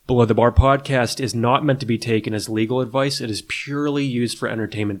Below the Bar podcast is not meant to be taken as legal advice. It is purely used for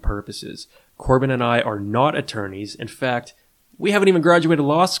entertainment purposes. Corbin and I are not attorneys. In fact, we haven't even graduated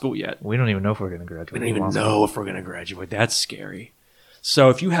law school yet. We don't even know if we're going to graduate. We don't even know if we're going to graduate. That's scary. So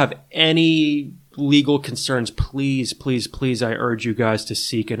if you have any legal concerns, please, I urge you guys to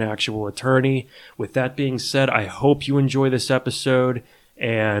seek an actual attorney. With that being said, I hope you enjoy this episode,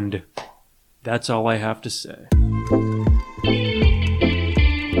 and that's all I have to say.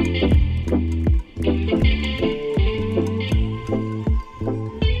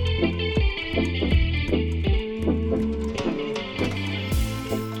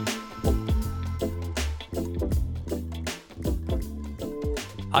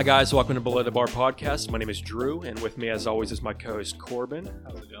 Hi guys, welcome to Below the Bar podcast. My name is Drew, and with me as always is my co-host Corbin.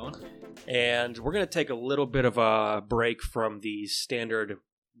 How's it going? And we're going to take a little bit of a break from the standard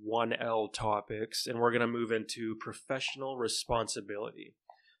 1L topics, and we're going to move into professional responsibility,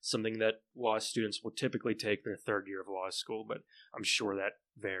 something that law students will typically take their third year of law school, but I'm sure that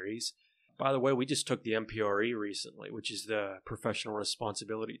varies. By the way, we just took the MPRE recently, which is the professional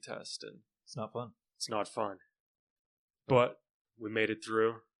responsibility test, and It's not fun. it's not fun. But we made it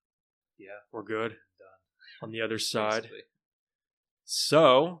through. Yeah. We're good. Done. On the other side. Basically.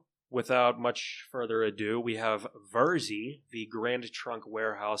 So, without much further ado, we have Virzi, the Grand Trunk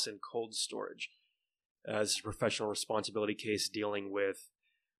Warehouse and Cold Storage, as a professional responsibility case dealing with,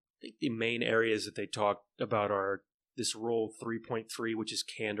 I think the main areas that they talk about are this Rule 3.3, which is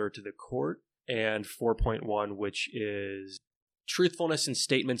candor to the court, and 4.1, which is truthfulness in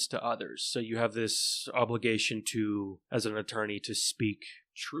statements to others. So you have this obligation to, as an attorney, to speak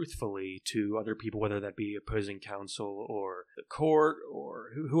truthfully to other people, whether that be opposing counsel or the court or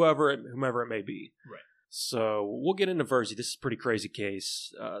whomever it may be. Right. So we'll get into Virzi. This is a pretty crazy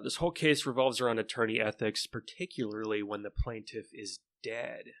case. This whole case revolves around attorney ethics, particularly when the plaintiff is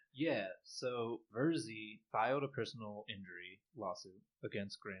dead. Yeah, so Virzi filed a personal injury lawsuit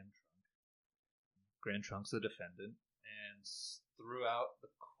against Grand Trunk. Grand Trunk's the defendant, and throughout the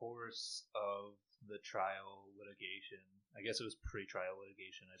course of the trial litigation, I guess it was pre-trial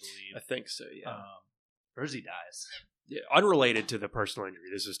litigation, I believe. I think so, yeah. Virzi dies. Yeah, unrelated to the personal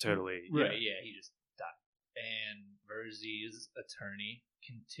injury. This is totally... Right, yeah, he just died. And Virzi's attorney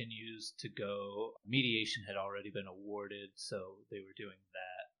continues to go. Mediation had already been awarded, so they were doing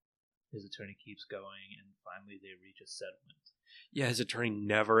that. His attorney keeps going, and finally they reach a settlement. Yeah, his attorney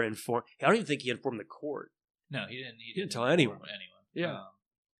never informed... I don't even think he informed the court. No, he didn't. He didn't tell anyone. Yeah.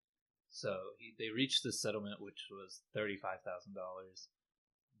 So they reached the settlement, which was $35,000.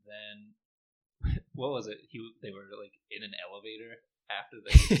 Then, what was it? They were like in an elevator after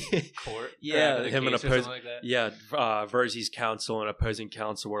the court. Yeah, the him and opposing. Like that. Yeah, Virzi's counsel and opposing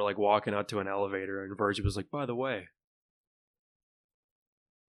counsel were like walking out to an elevator, and Virzi was like, "By the way,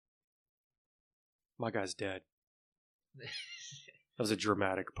 my guy's dead." That was a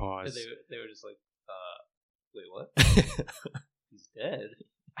dramatic pause. They were just like, wait, what? He's dead?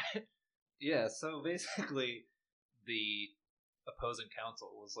 Yeah, so basically the opposing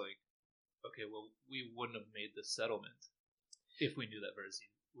counsel was like, okay, well, we wouldn't have made this settlement if we knew that Virzi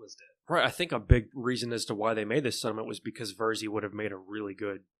was dead. Right, I think a big reason as to why they made this settlement was because Virzi would have made a really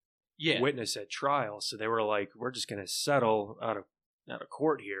good witness at trial. So they were like, we're just going to settle out of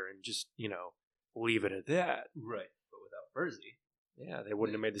court here and just, leave it at that. Right, but without Virzi... Yeah, they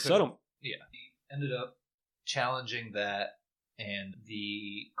wouldn't have made the settlement. Yeah, he ended up challenging that, and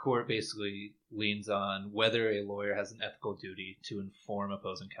the court basically leans on whether a lawyer has an ethical duty to inform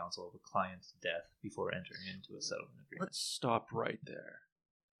opposing counsel of a client's death before entering into a settlement agreement. Let's stop right there.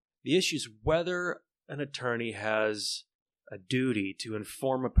 The issue is whether an attorney has a duty to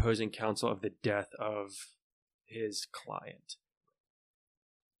inform opposing counsel of the death of his client.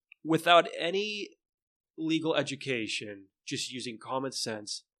 Without any legal education, just using common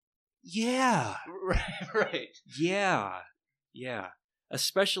sense, yeah. Right. Yeah.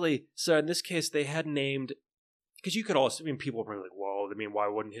 Especially, so in this case, they had named, because you could also, people were probably like, well, why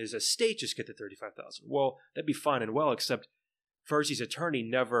wouldn't his estate just get the $35,000? Well, that'd be fine and well, except Virzi's attorney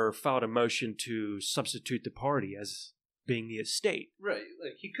never filed a motion to substitute the party as being the estate. Right.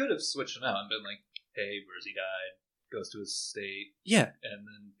 Like, he could have switched them out and been like, hey, Virzi died, goes to his estate. Yeah. And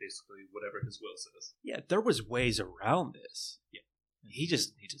then basically whatever his will says. Yeah, there was ways around this. Yeah. He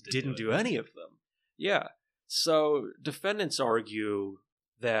just didn't do any of them. Yeah. So defendants argue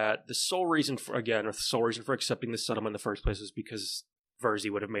that the sole reason for accepting the settlement in the first place was because Virzi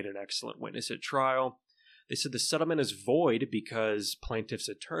would have made an excellent witness at trial. They said the settlement is void because plaintiff's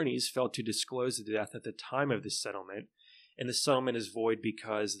attorneys failed to disclose the death at the time of the settlement, and the settlement is void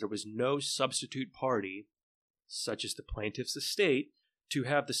because there was no substitute party, such as the plaintiff's estate, to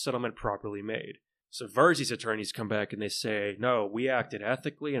have the settlement properly made. So Virzi's attorneys come back and they say, no, we acted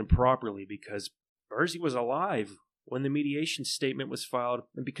ethically and properly because Virzi was alive when the mediation statement was filed,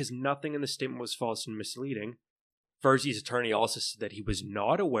 and because nothing in the statement was false and misleading. Virzi's attorney also said that he was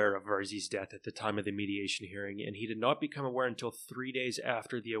not aware of Virzi's death at the time of the mediation hearing, and he did not become aware until 3 days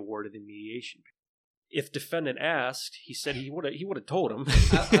after the award of the mediation. If defendant asked, he said he would have told him.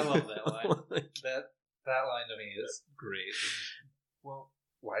 I love that line. That line to me is great. Well,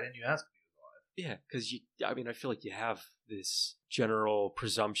 why didn't you ask me? Yeah, because I feel like you have this general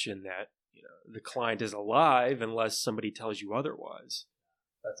presumption that the client is alive unless somebody tells you otherwise.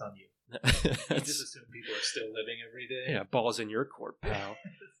 That's on you. You just assume people are still living every day. Yeah, balls in your court, pal.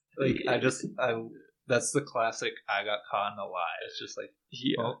 That's the classic. I got caught in a lie. It's just like,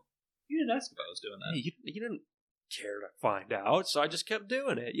 well, you didn't ask if I was doing that. You didn't care to find out, so I just kept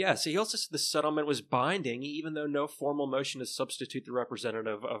doing it. Yeah. So he also said the settlement was binding, even though no formal motion to substitute the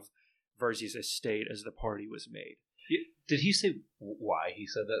representative of Virzi's estate as the party was made. Did he say why he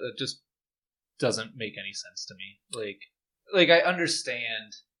said that? That just doesn't make any sense to me. Like I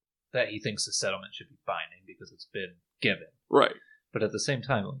understand that he thinks the settlement should be binding because it's been given. Right. But at the same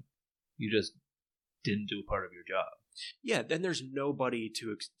time, you just didn't do part of your job. Yeah, then there's nobody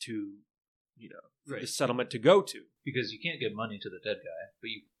to right. the settlement to go to. Because you can't give money to the dead guy, but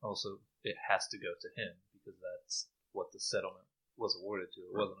it has to go to him because that's what the settlement was awarded to.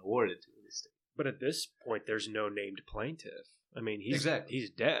 It wasn't awarded to the state. But at this point, there's no named plaintiff. I mean, he's dead.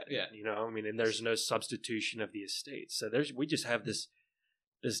 Yeah. And there's no substitution of the estate. So we just have this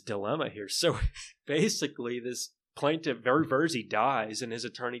dilemma here. So basically, this plaintiff, Virzi, dies, and his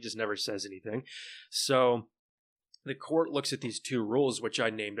attorney just never says anything. So the court looks at these two rules, which I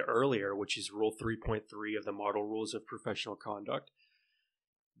named earlier, which is Rule 3.3 of the Model Rules of Professional Conduct.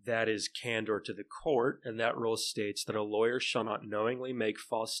 That is candor to the court, and that rule states that a lawyer shall not knowingly make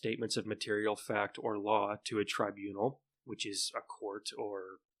false statements of material fact or law to a tribunal, which is a court or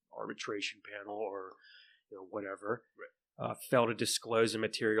arbitration panel or whatever. Right. Fail to disclose a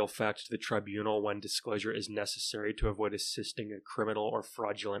material fact to the tribunal when disclosure is necessary to avoid assisting a criminal or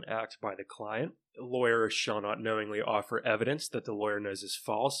fraudulent act by the client. A lawyer shall not knowingly offer evidence that the lawyer knows is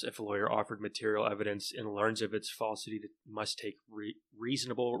false. If a lawyer offered material evidence and learns of its falsity, it must take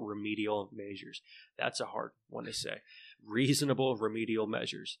reasonable remedial measures. That's a hard one to say. Reasonable remedial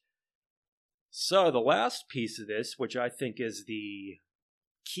measures. So the last piece of this, which I think is the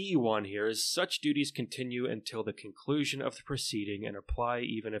key one here, is such duties continue until the conclusion of the proceeding and apply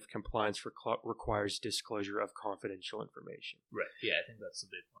even if compliance requires disclosure of confidential information. Right. Yeah, I think that's the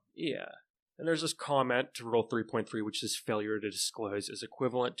big one. Yeah. And there's this comment to Rule 3.3, which is failure to disclose is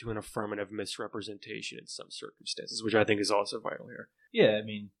equivalent to an affirmative misrepresentation in some circumstances, which I think is also vital here. Yeah,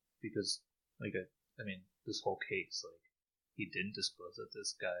 because, this whole case, he didn't disclose that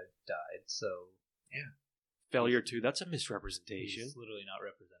this guy died, so... Yeah. Failure to, that's a misrepresentation. He's literally not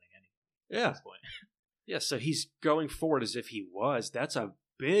representing anything at this point. Yeah, so he's going forward as if he was. That's a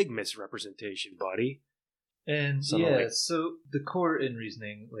big misrepresentation, buddy. And so the court in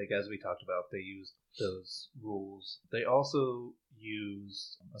reasoning, as we talked about, they used those rules. They also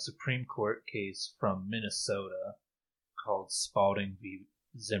used a Supreme Court case from Minnesota called Spalding v.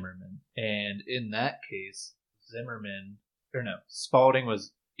 Zimmerman. And in that case, Spalding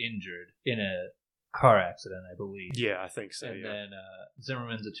was injured in a car accident, I believe. Yeah, I think so. And then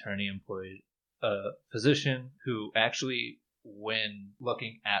Zimmerman's attorney employed a physician who actually, when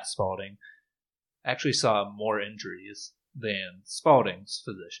looking at Spalding, actually saw more injuries than Spalding's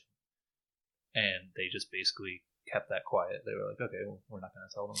physician. And they just basically kept that quiet. They were like, okay, well, we're not going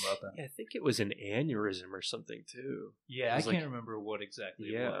to tell them about that. Yeah, I think it was an aneurysm or something, too. Yeah, I can't remember what exactly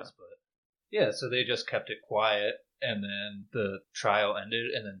it was, but... Yeah, so they just kept it quiet, and then the trial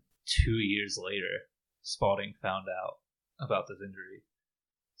ended, and then 2 years later, Spalding found out about this injury.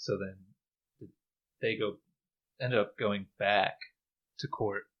 So then they ended up going back to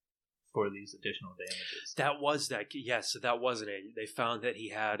court for these additional damages. So that wasn't it. They found that he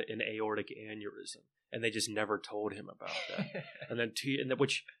had an aortic aneurysm, and they just never told him about that.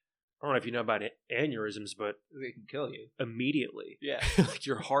 Which I don't know if you know about aneurysms, but they can kill you immediately. Yeah,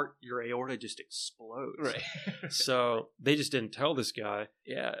 your aorta just explodes. Right. So they just didn't tell this guy.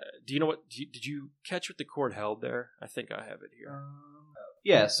 Yeah. Do you know what? Did you catch what the court held there? I think I have it here.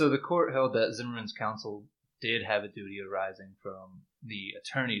 Yeah. So the court held that Zimmerman's counsel did have a duty arising from the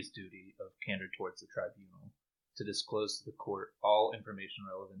attorney's duty of candor towards the tribunal to disclose to the court all information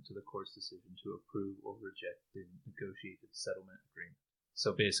relevant to the court's decision to approve or reject the negotiated settlement agreement.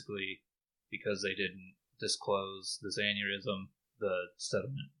 So basically, because they didn't disclose this aneurysm, the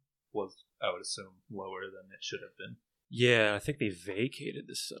settlement was, I would assume, lower than it should have been. Yeah, I think they vacated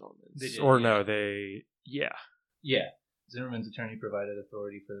the settlement. They did, or yeah. no, yeah. Yeah. Zimmerman's attorney provided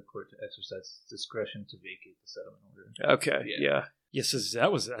authority for the court to exercise discretion to vacate the settlement order. Okay, yeah. Yes,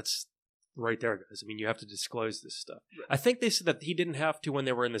 that's right there, guys. I mean, you have to disclose this stuff. Right. I think they said that he didn't have to when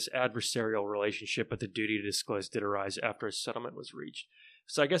they were in this adversarial relationship, but the duty to disclose did arise after a settlement was reached.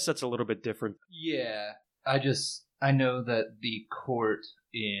 So I guess that's a little bit different. Yeah. I know that the court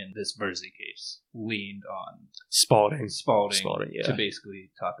in this Virzi case leaned on Spalding, yeah. to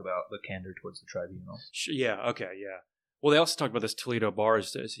basically talk about the candor towards the tribunal. Yeah, okay, yeah. Well, they also talked about this Toledo Bar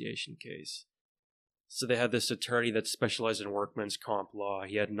Association case. So they had this attorney that specialized in workman's comp law.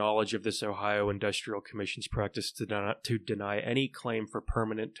 He had knowledge of this Ohio Industrial Commission's practice to deny any claim for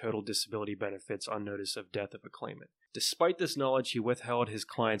permanent total disability benefits on notice of death of a claimant. Despite this knowledge, he withheld his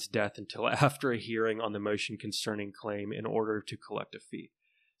client's death until after a hearing on the motion concerning claim in order to collect a fee.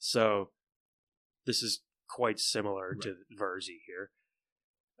 So this is quite similar to Virzi here.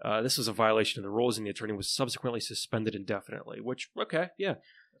 This was a violation of the rules, and the attorney was subsequently suspended indefinitely, which, okay, yeah.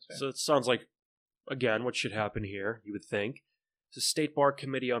 So it sounds like, again, what should happen here, you would think. The State Bar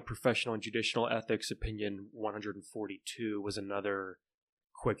Committee on Professional and Judicial Ethics, Opinion 142, was another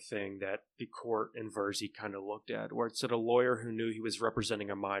quick thing that the court in Virzi kind of looked at, where it said a lawyer who knew he was representing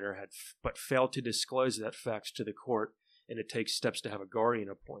a minor had but failed to disclose that fact to the court, and it takes steps to have a guardian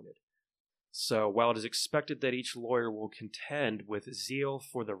appointed. So while it is expected that each lawyer will contend with zeal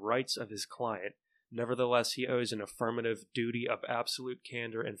for the rights of his client, nevertheless he owes an affirmative duty of absolute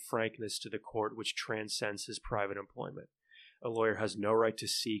candor and frankness to the court which transcends his private employment. A lawyer has no right to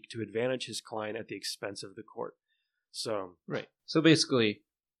seek to advantage his client at the expense of the court. So basically,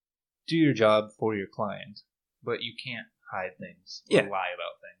 do your job for your client, but you can't hide things or lie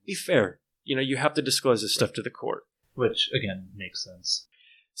about things. Be fair. You have to disclose this stuff to the court. Which, again, makes sense.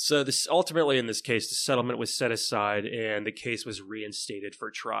 So this ultimately, in this case, the settlement was set aside and the case was reinstated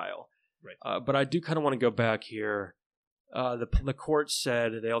for trial. Right. But I do kind of want to go back here. The court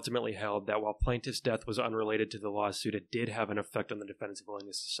said they ultimately held that while plaintiff's death was unrelated to the lawsuit, it did have an effect on the defendant's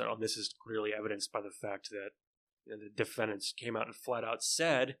willingness to settle. And this is clearly evidenced by the fact that the defendants came out and flat out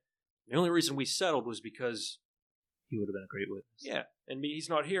said, the only reason we settled was because he would have been a great witness. Yeah, and he's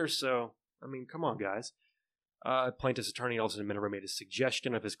not here, so, I mean, come on, guys. Plaintiff's attorney also never made a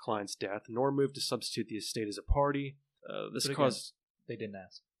suggestion of his client's death, nor moved to substitute the estate as a party. This caused... They didn't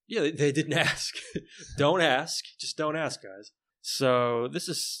ask. Yeah, they didn't ask. Don't ask. Just don't ask, guys. So this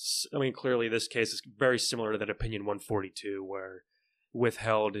is, I mean, clearly this case is very similar to that Opinion 142, where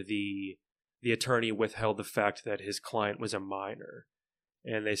the attorney withheld the fact that his client was a minor.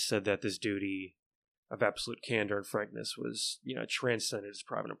 And they said that this duty of absolute candor and frankness was, transcended his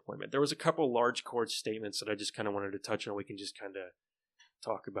private employment. There was a couple large court statements that I just kind of wanted to touch on. We can just kind of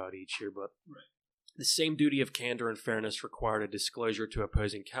talk about each here, but the same duty of candor and fairness required a disclosure to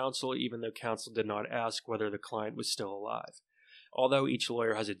opposing counsel, even though counsel did not ask whether the client was still alive. Although each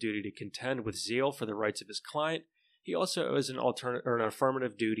lawyer has a duty to contend with zeal for the rights of his client, he also owes an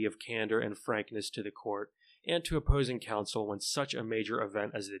affirmative duty of candor and frankness to the court and to opposing counsel when such a major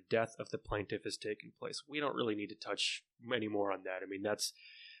event as the death of the plaintiff has taken place. We don't really need to touch any more on that. I mean,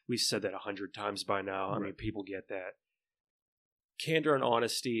 we've said that 100 times by now. I mean, people get that. Candor and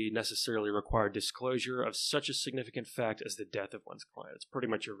honesty necessarily require disclosure of such a significant fact as the death of one's client. It's pretty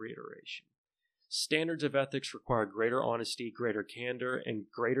much a reiteration. Standards of ethics require greater honesty, greater candor, and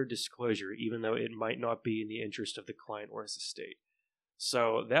greater disclosure, even though it might not be in the interest of the client or his estate.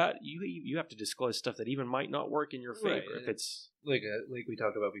 So that you have to disclose stuff that even might not work in your favor. If it's like we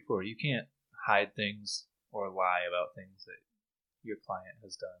talked about before, you can't hide things or lie about things that your client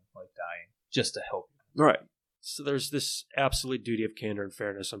has done, like dying, just to help you. Right. So there's this absolute duty of candor and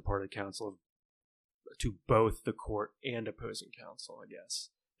fairness on part of the counsel to both the court and opposing counsel, I guess.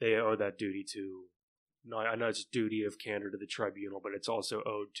 They owe that duty to, I know it's duty of candor to the tribunal, but it's also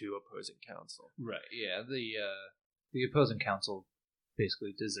owed to opposing counsel. Right, yeah. The opposing counsel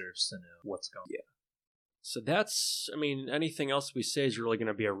basically deserves to know what's going on. Yeah. So that's, I mean, anything else we say is really going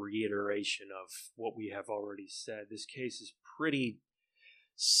to be a reiteration of what we have already said. This case is pretty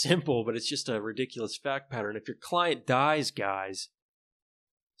simple, but it's just a ridiculous fact pattern. If your client dies, guys,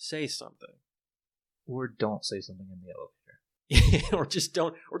 say something. Or don't say something in the elevator. or just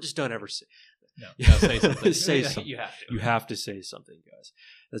don't ever say. No, say something. Say something. You have to say something, guys.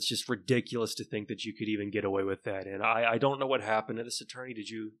 That's just ridiculous to think that you could even get away with that. And I don't know what happened to this attorney. Did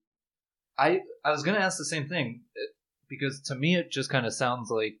you? I was going to ask the same thing, because to me it just kind of sounds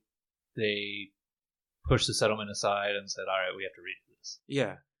like they pushed the settlement aside and said, all right, we have to read this.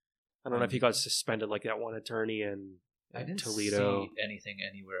 Yeah. I don't know if he got suspended like that one attorney in I didn't Toledo. see anything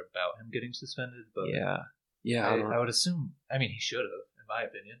anywhere about him getting suspended, but yeah. Yeah, I would assume. I mean, he should have, in my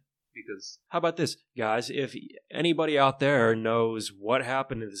opinion, because how about this, guys? If anybody out there knows what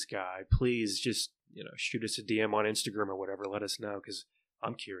happened to this guy, please just shoot us a DM on Instagram or whatever. Let us know because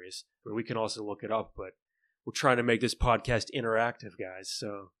I'm curious. But we can also look it up. But we're trying to make this podcast interactive, guys.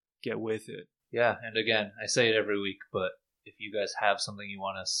 So get with it. Yeah, and again, I say it every week, but if you guys have something you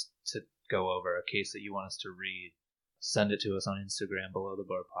want us to go over, a case that you want us to read, send it to us on Instagram, Below the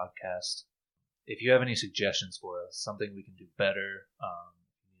Bar Podcast. If you have any suggestions for us, something we can do better,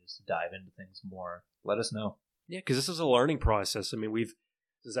 you need us to dive into things more, let us know. Yeah, because this is a learning process. I mean, this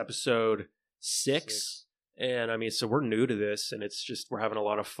is episode 6. And I mean, so we're new to this, and it's just, we're having a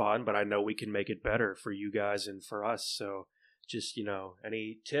lot of fun, but I know we can make it better for you guys and for us. So just,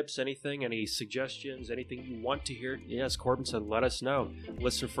 any tips, anything, any suggestions, anything you want to hear, yes, Corbin said, let us know.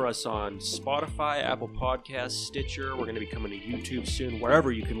 Listen for us on Spotify, Apple Podcasts, Stitcher. We're going to be coming to YouTube soon,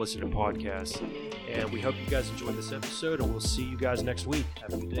 wherever you can listen to podcasts. And we hope you guys enjoyed this episode, and we'll see you guys next week.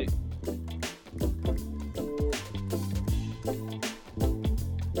 Have a good day.